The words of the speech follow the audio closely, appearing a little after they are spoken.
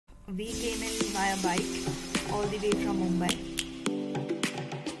we came in via bike all the way from Mumbai.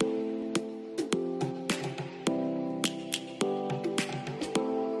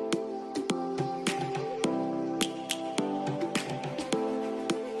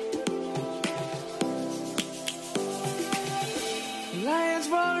 Lions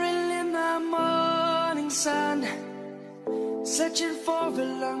roaring in the morning sun, searching for a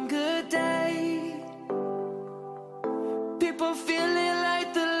longer day. People feeling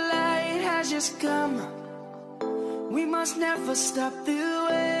like the light has just come. We must never stop the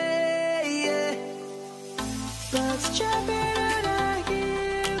way. Birds chirping and I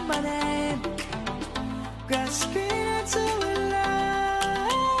hear my name, grasping into a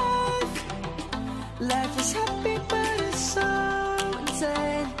life. Life is happy but it's so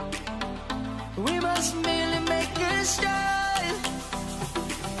insane. We must merely make a start.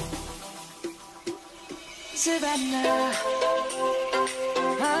 Savannah,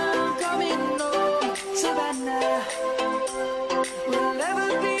 I'm coming home. Savannah, we'll never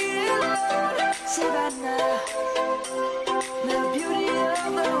be alone. Savannah, the beauty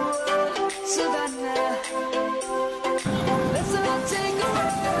of the world. Savannah, let's all take a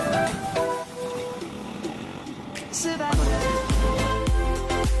ride. Savannah.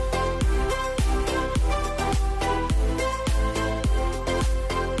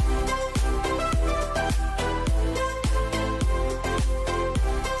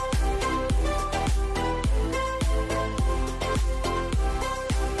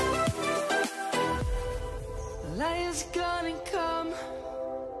 Lions gonna come.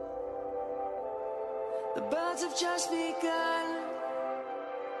 The birds have just begun.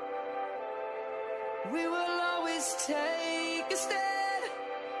 We will always take a stand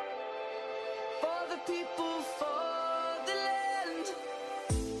for the people, for the land.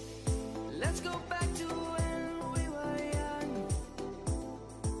 Let's go back to when we were young.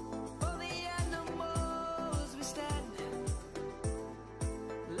 For the animals we stand.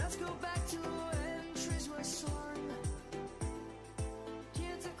 Let's go back to when trees were swung.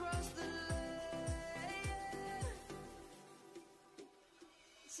 Kids across the land.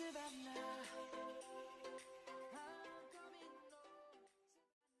 Savannah.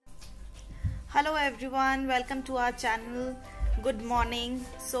 Hello everyone, welcome to our channel. Good morning.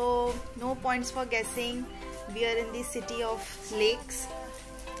 So no points for guessing. We are in the city of lakes.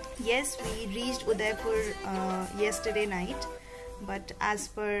 Yes, we reached Udaipur yesterday night, but as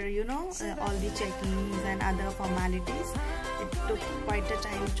per all the check-ins and other formalities, it took quite a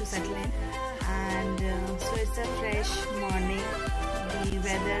time to settle in. And so it's a fresh morning. The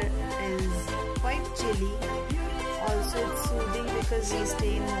weather is quite chilly. Also it's soothing because we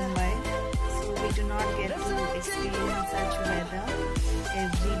stay in Mumbai, so we do not get to experience such weather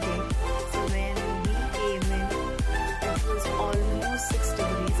every day. So when we came in, it was almost 6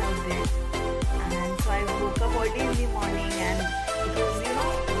 degrees out there, and so I woke up early in the morning, and it was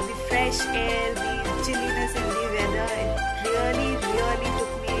the fresh air, the chilliness in the weather. It really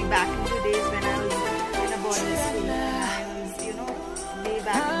took me back into days when I was in a boarding school. I was way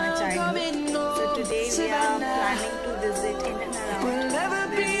back in my childhood. So today we are planning to visit in and around where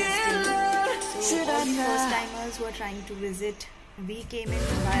we stay. So all the first timers who are trying to visit, we came in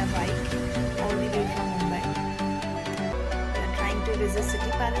via bike all the way from Mumbai. We are trying to visit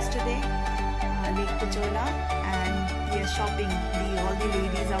City Palace today, Lake Pichola, and we are shopping. All the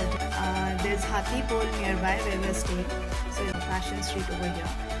ladies out there. There's Hathi Pole nearby where we are staying. So it's a fashion street over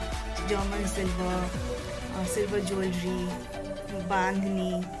here. German silver jewelry,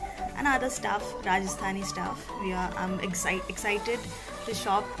 bandhani, and other stuff, Rajasthani stuff. I'm excited to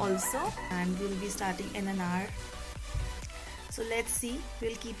shop also, and we'll be starting in an hour. So let's see,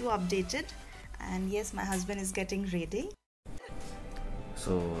 we'll keep you updated. And yes, my husband is getting ready.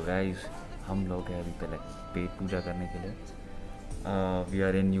 So guys, हम लोग हैं अभी पहले पेट पूजा करने के लिए. We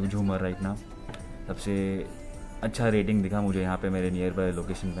are in New Jhumar right now. सबसे अच्छा रेटिंग दिखा मुझे यहाँ पे मेरे नियर बाय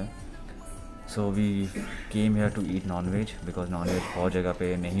लोकेशन पे. So we came here to eat non-veg because non-veg बहुत जगह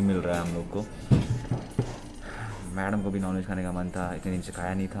पे नहीं मिल रहा है हम लोग को. मैडम को भी नॉन-वेज खाने का मन था, इतने दिन से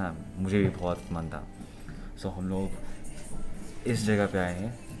खाया नहीं था, मुझे भी बहुत मन था. So हम लोग इस जगह पे आए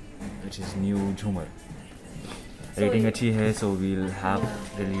हैं, which is New Jhumar. Rating अच्छी है, so we'll have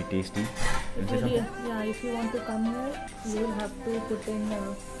really tasty. If you want to come here, you will have to put in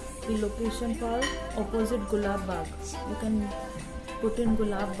the location for opposite Gulab Bagh. You can put in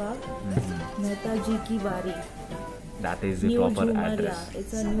Gulab Bagh, Mehta Ji Ki Bari. That is the New proper Jhumar, address. Yeah,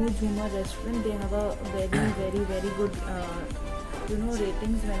 it's a New Jhumar restaurant. They have a very good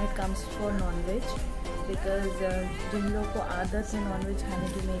ratings when it comes for non-veg, because जिन लोग को आदत है non-veg खाने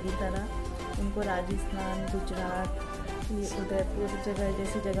की मेरी तरह, उनको Rajasthan, Gujarat specially Udaipur जगह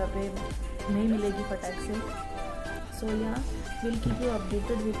जैसी जगह पे नहीं मिलेगी फटाक से. सो या will keep you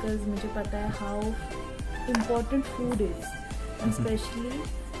updated because मुझे पता है how important food is, and specially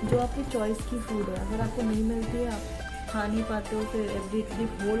जो आपकी चॉइस की फूड है. अगर आपको नहीं मिलती है, आप खा नहीं पाते हो, फिर every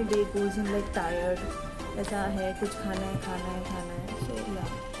whole day goes in like tired, ऐसा है कुछ खाना है. सो या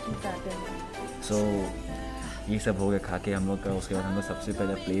कीप दैट इन माइंड. सो ये सब हो गया खा के हम लोग का. उसके बाद हम लोग सबसे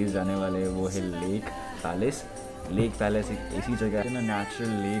पहले प्लेस जाने वाले हैं, वो है लेक पैलेस. लेक पैलेस एक ऐसी जगह है ना, नेचुरल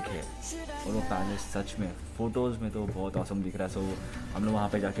लेक है, और वो पैलेस सच में फ़ोटोज़ में तो बहुत ऑसम दिख रहा है. सो हम लोग वहाँ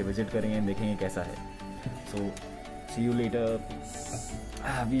पे जाके विज़िट करेंगे, देखेंगे कैसा है. सो सी you later.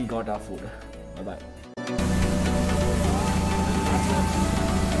 We got our food. Bye bye.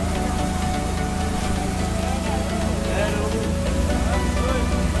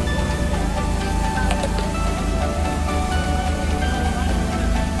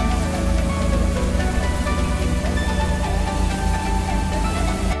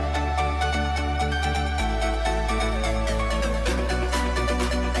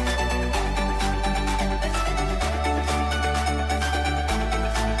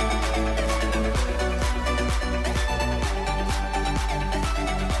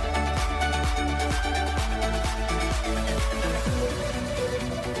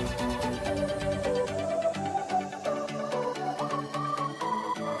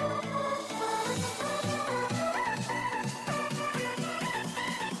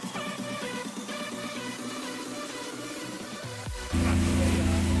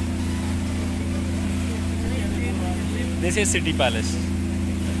 This is City Palace.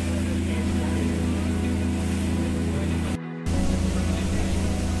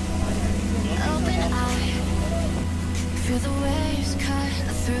 Open eye, feel the waves cut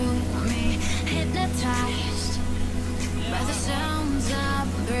through me, hypnotized by the sounds I'm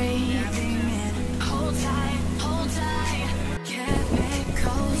breathing in. Hold tight,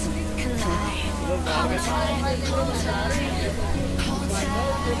 chemicals collide. Hold tight, hold tight.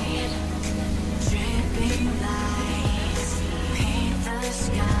 Dripping lights paint the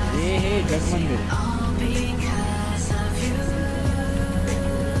sky. ये है जग मंदिर. All because of you.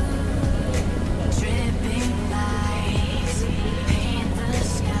 Dripping lights paint the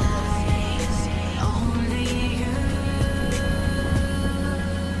skies. Only you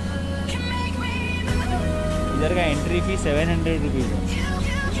can make me move. इधर का entry fee 700 rupees है.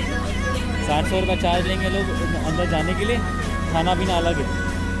 700 का charge लेंगे लोग अंदर जाने के लिए. खाना पीना अलग है.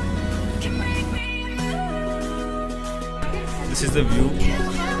 This is the view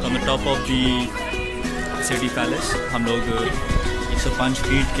from the top of the City Palace. हम लोग 105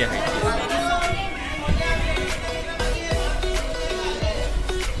 फीट के हाइट पे.